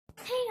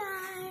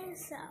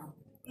So,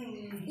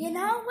 you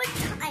know what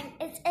time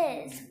it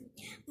is?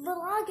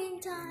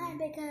 Vlogging time,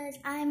 because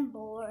I'm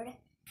bored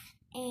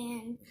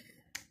and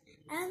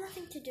I have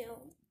nothing to do.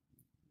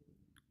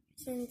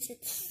 Since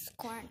it's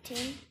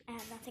quarantine, I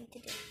have nothing to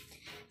do.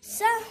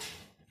 So,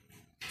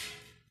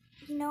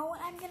 you know what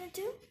I'm gonna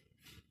do?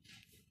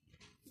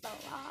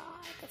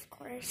 Vlog, of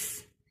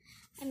course.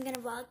 I'm gonna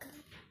vlog.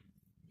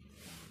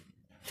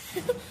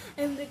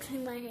 I'm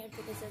fixing my hair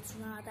because it's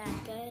not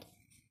that good.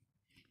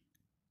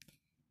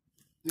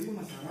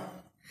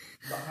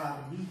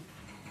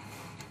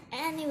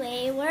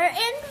 Anyway, we're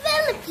in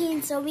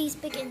Philippines, so we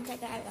speak in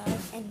Tagalog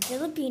and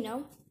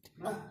Filipino.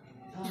 Now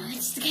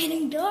it's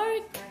getting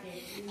dark,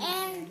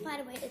 and by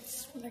the way,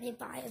 it's really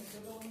bad,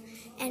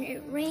 and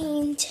it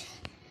rained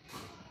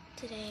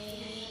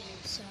today,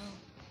 so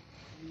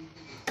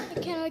I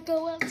cannot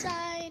go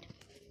outside.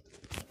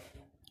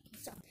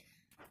 So,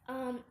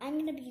 I'm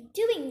gonna be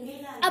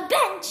doing a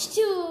bench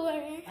tour.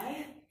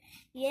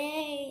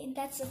 Yay!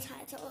 That's the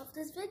title of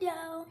this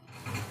video.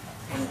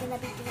 I'm gonna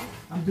be doing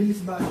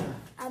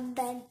a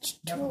bench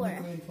tour.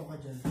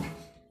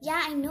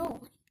 Yeah, I know.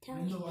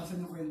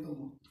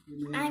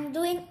 I'm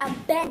doing a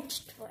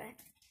bench tour.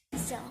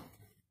 So,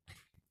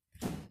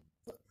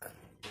 look.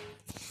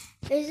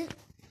 There's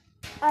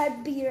a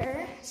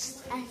beer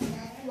and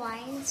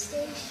wine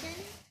station.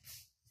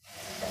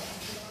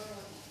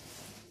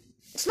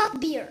 It's not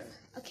beer,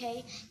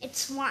 okay?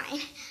 It's wine.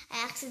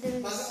 I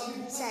accidentally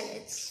said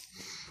it's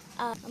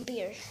a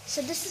beer.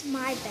 So this is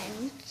my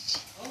bench.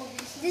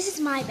 This is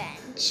my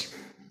bench.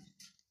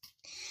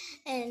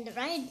 And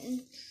right,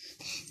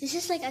 this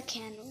is like a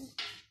candle.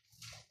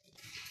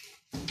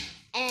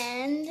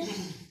 And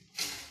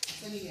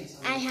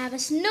I have a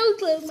snow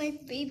globe, my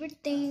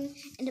favorite thing,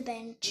 in the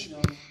bench.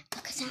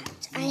 Look at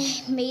that.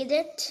 I made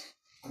it.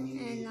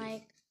 And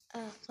like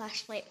a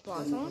flashlight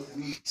bottle.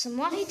 Some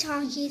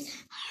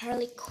walkie-talkies,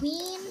 Harley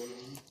Quinn.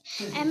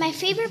 And my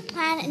favorite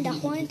plant in the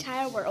whole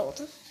entire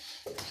world.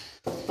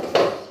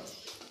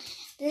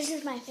 This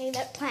is my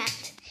favorite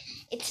plant.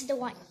 It's the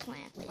white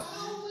plant.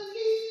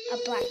 A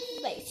black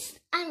place.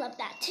 I love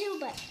that too,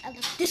 but I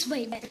love this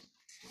way better.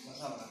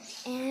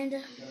 And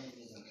a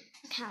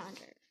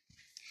calendar.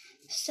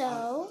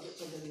 So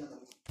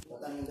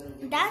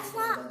that's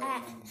not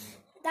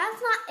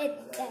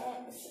it,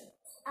 guys.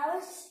 I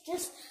was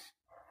just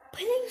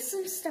putting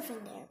some stuff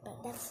in there,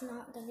 but that's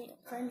not the real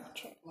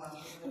furniture.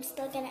 I'm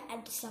still gonna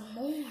add some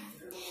more.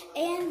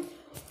 And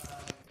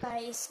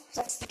guys,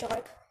 that's the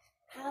dark.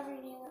 How are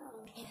you?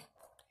 Yeah.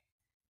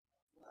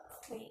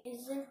 Wait,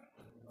 is there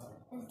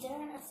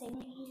a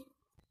thing here?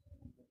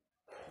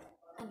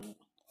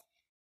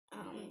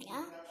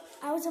 Yeah.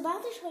 I was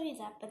about to show you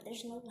that, but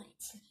there's no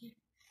lights in here.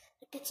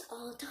 Like, it's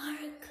all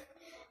dark.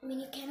 I mean,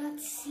 you cannot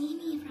see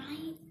me,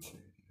 right?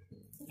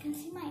 You can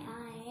see my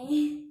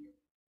eye.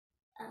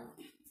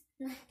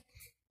 And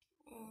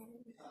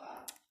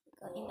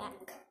going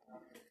back.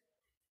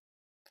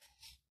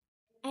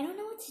 I don't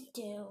know what to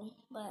do,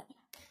 but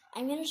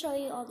I'm gonna show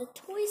you all the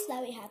toys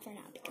that we have for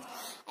now because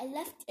I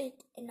left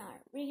it in our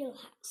real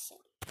house. So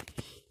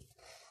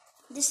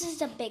this is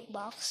the big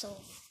box,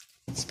 so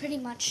it's pretty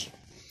much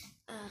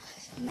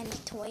many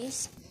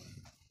toys,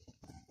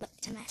 but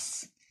it's a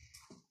mess.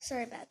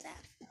 Sorry about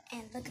that.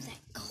 And look at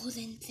that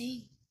golden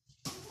thing.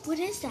 What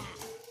is that?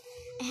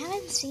 I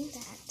haven't seen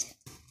that.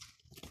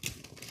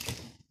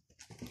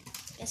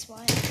 Guess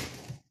what?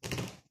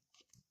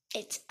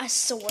 It's a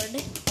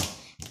sword.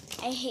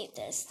 I hate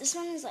this. This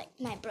one is like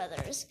my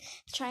brother's.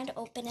 Trying to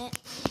open it.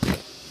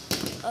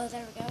 Oh,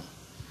 there we go.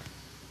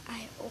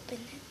 I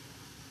opened it.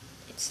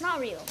 It's not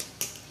real.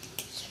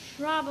 It's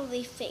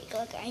probably fake.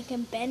 Look, I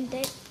can bend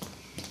it.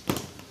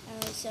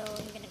 So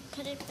I'm gonna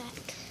put it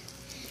back.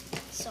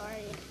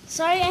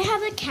 Sorry, I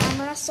have the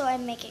camera, so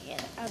I'm making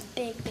it a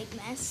big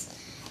mess.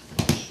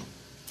 Okay.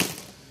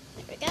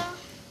 There we go.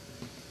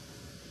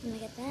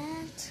 Look at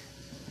that.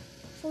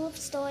 Full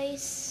of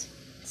toys,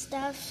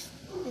 stuff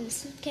in the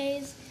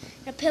suitcase,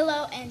 a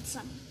pillow, and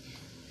some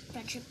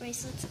friendship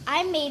bracelets.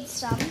 I made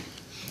some.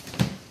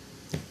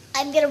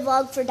 I'm gonna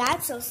vlog for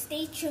that, so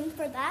stay tuned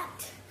for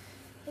that.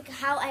 Look at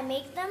how I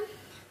make them.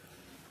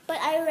 But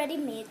I already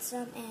made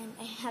some, and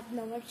I have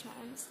no more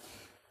charms,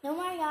 no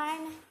more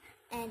yarn,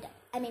 and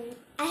I mean,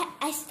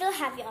 I still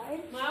have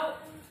yarn. Wow.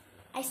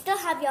 I still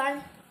have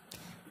yarn,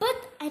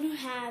 but I don't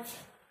have.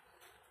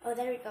 Oh,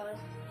 there we go.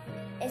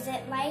 Is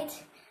it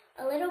light?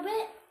 A little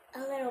bit. A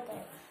little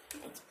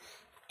bit.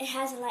 It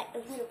has a light a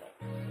little bit.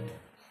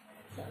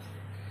 So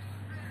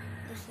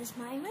this is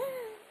my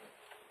room.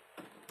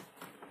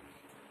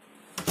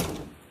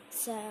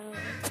 So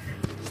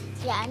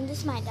yeah, and this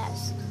is my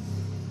desk.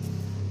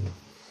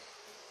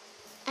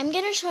 I'm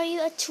gonna show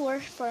you a tour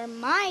for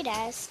my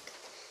desk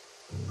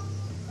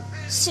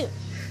soon,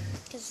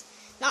 because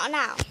not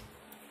now.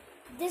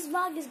 This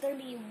vlog is gonna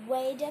be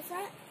way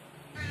different,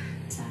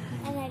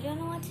 and I don't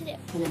know what to do.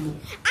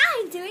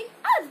 I'm doing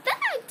a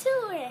bag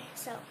tour,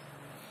 so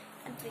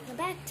I'm doing a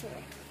bag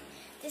tour.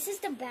 This is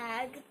the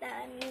bag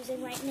that I'm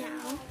using right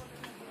now.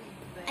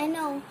 I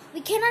know we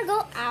cannot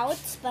go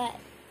out, but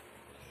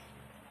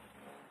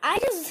I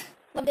just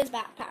love this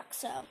backpack,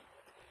 so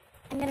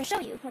I'm gonna show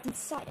you what's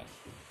inside it.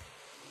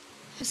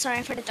 I'm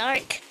sorry for the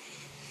dark.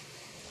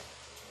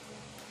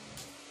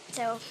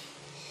 So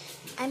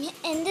I'm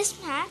in this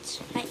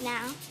mat right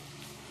now,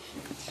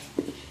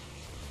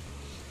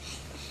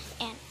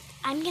 and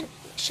I'm gonna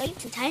show you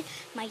inside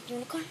my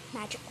unicorn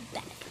magical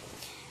bag.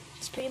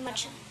 It's pretty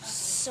much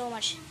so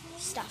much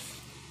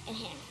stuff in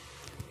here.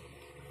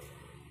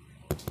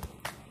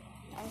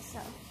 And so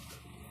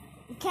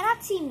you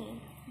cannot see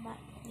me, but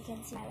you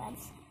can see my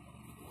legs.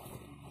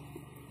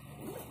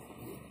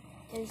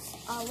 There's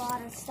a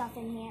lot of stuff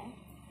in here.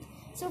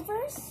 So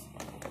first,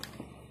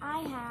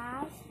 I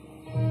have,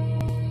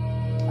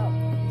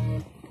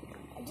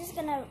 I'm just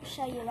gonna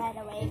show you right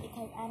away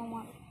because I don't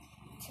want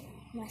to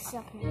mess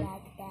up my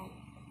bag then.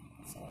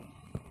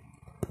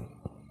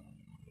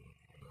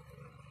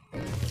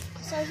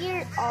 So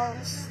here all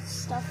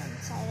stuff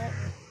inside it.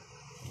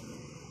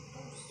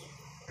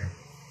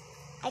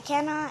 I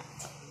cannot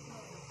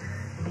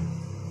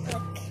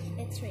look,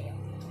 it's real.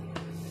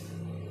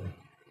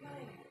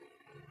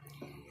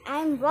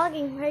 I'm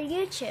vlogging for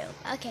YouTube.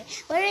 Okay,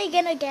 what are you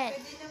gonna get?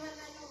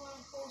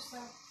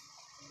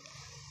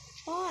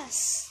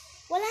 Boss.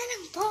 Wala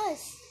nang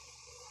boss.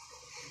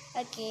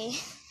 Okay,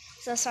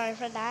 so sorry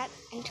for that.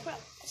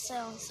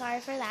 So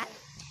sorry for that.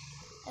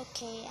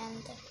 Okay,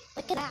 and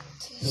look at that.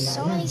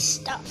 So many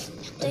stuff.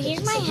 So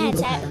here's my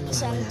headset,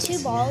 some 2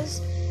 balls.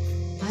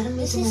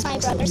 This is my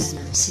brother's.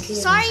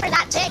 Sorry for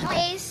that big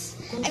place.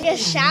 I'm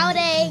just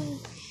shouting.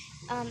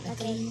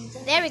 Okay,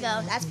 there we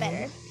go. That's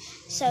better.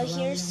 So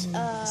here's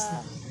a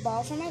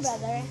ball for my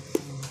brother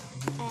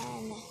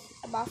and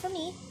a ball for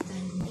me, a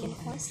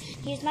unicorn.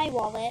 Here's my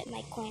wallet,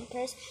 my coin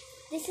purse.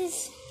 This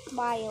is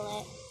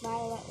Violet.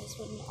 Violet is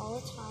with me all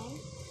the time.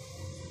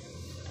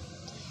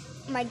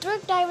 My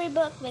Dork Diary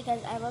book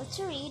because I love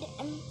to read.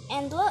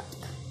 And look,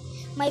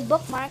 my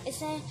bookmark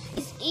is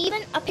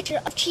even a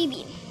picture of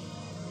Chibi.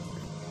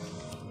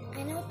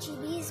 I know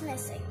Chibi is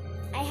missing.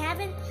 I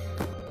haven't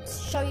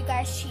show you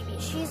guys Chibi.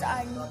 She's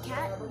our new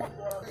cat, but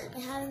I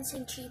haven't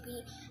seen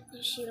Chibi.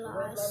 She's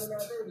lost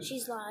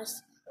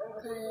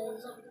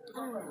because I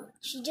don't know.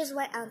 She just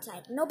went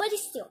outside. Nobody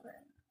steal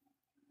her.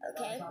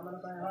 Okay,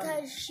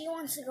 because she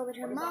wants to go with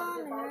her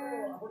mom and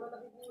her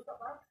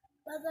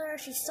brother.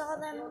 She saw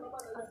them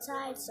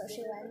outside, so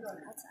she went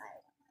outside.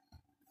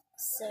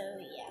 So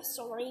yeah,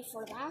 sorry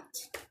for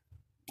that.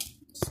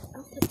 So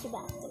I'll put you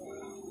back there.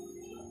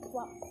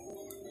 Well,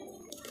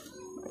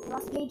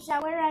 lost page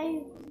shower.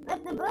 I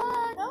left the book.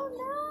 Oh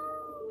no.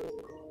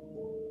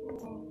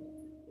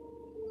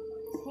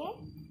 Okay,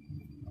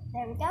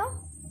 there we go.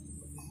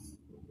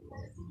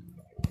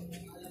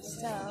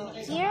 So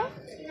here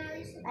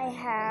I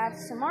have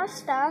some more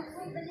stuff.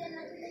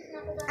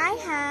 I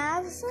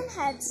have some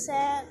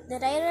headset.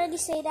 Did I already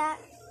say that?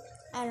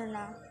 I don't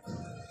know.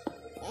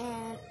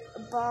 And a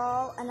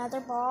ball,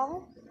 another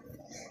ball.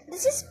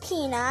 This is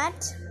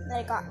Peanut that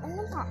I got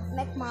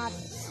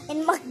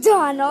in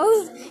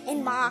McDonald's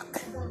in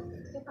Mock.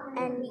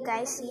 And you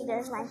guys see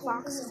there's my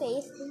fox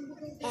face.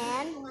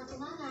 And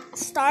a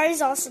star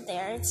is also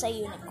there. It's a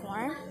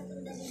unicorn.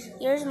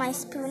 Here's my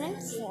spoon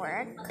and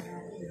fork.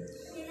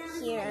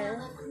 Here,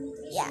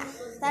 yeah,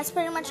 that's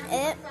pretty much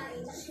it.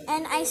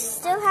 And I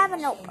still have a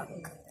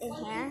notebook in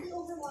here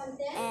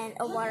and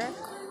a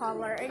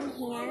watercolor in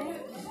here.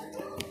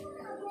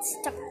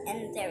 Stuck,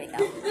 and there we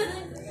go.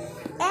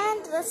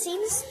 And let's see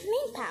this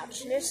main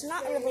pouch. There's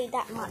not really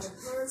that much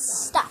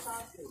stuff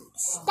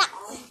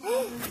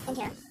in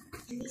here.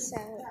 So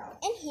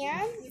in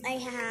here I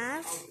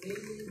have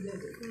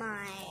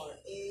my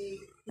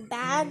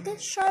bag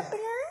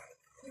sharpener,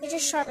 which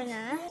is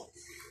sharpener.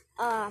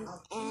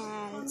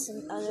 And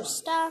some other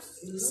stuff,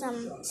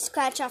 some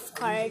scratch off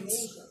cards,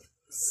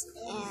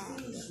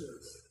 and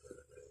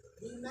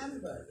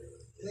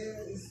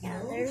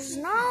yeah, there's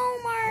no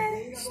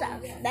more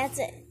stuff. That's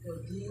it.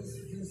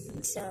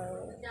 So,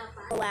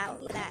 wow,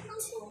 look at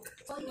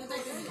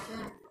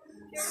that.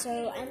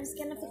 So, I'm just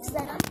gonna fix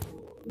that up.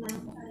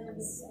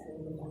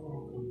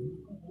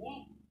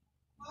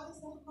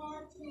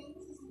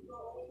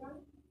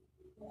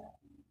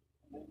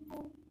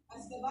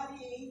 As the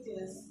body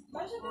ages,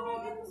 Huh?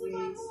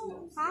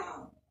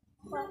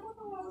 What?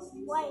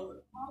 Why?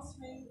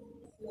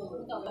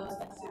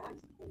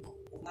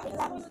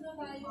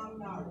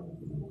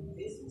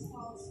 This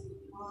results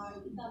on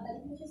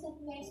Babalik mo siya sa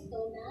pwesto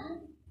na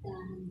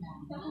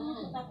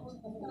dahan-dahan.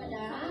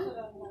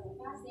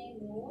 Kasi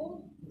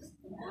mo,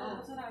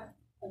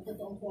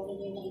 pagkatoong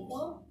foreigner na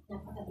ito,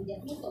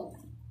 napakabigat nito.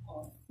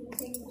 Sino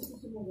sa inyo gusto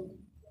sumunod?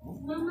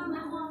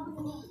 Mama!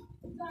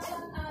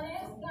 Galang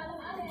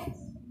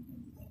Alex!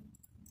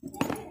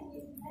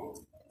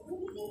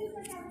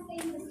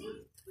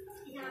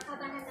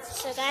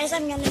 So guys,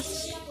 I'm gonna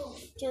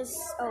just,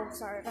 oh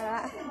sorry for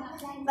that,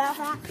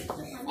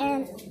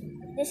 and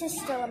this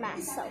is still a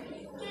mess, so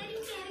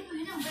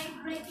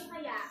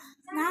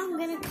now I'm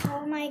gonna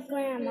call my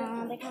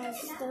grandma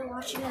because they're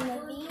watching a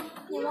movie.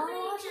 They want to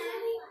watch a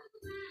movie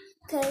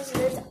because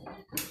there's a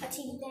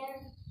TV there.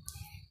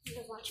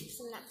 They're watching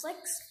some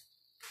Netflix.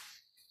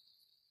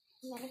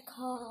 I'm gonna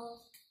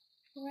call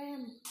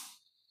Ram.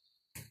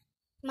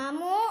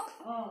 Mamo,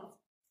 Oh.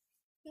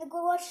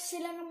 nag-watch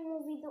sila ng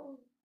movie doon.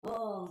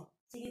 Oo.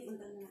 Sige,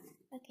 punta na.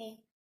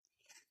 Okay.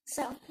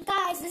 So,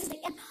 guys, this is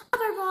the end of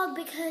our vlog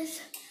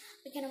because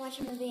we're gonna watch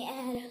a movie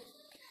and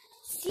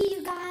see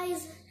you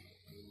guys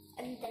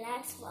in the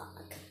next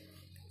vlog.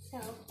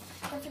 So,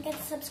 don't forget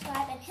to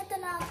subscribe and hit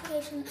the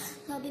notification so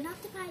you'll be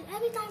notified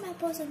every time I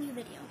post a new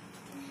video.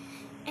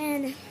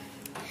 And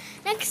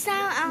next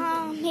time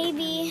I'll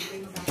maybe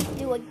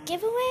do a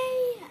giveaway.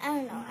 I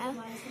don't know.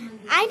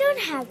 I don't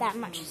have that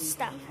much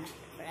stuff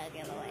for a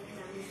giveaway.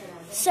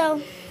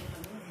 So,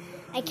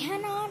 I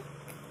cannot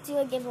do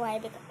a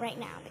giveaway right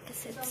now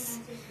because it's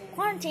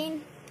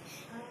quarantine.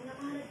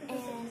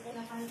 And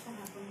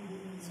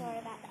sorry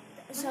about that.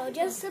 So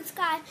just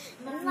subscribe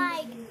and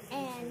like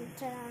and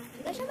turn on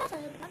the notification bell so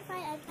you'll be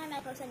notified every time I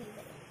post a new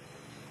video.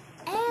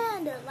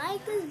 And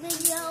like this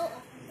video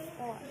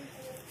or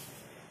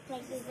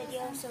like this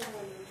video so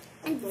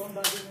and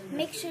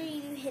make sure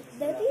you hit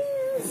the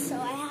views so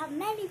I have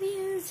many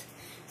views.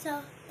 So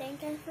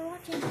thank you for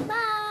watching.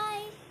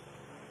 Bye.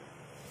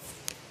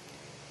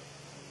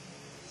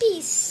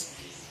 Peace.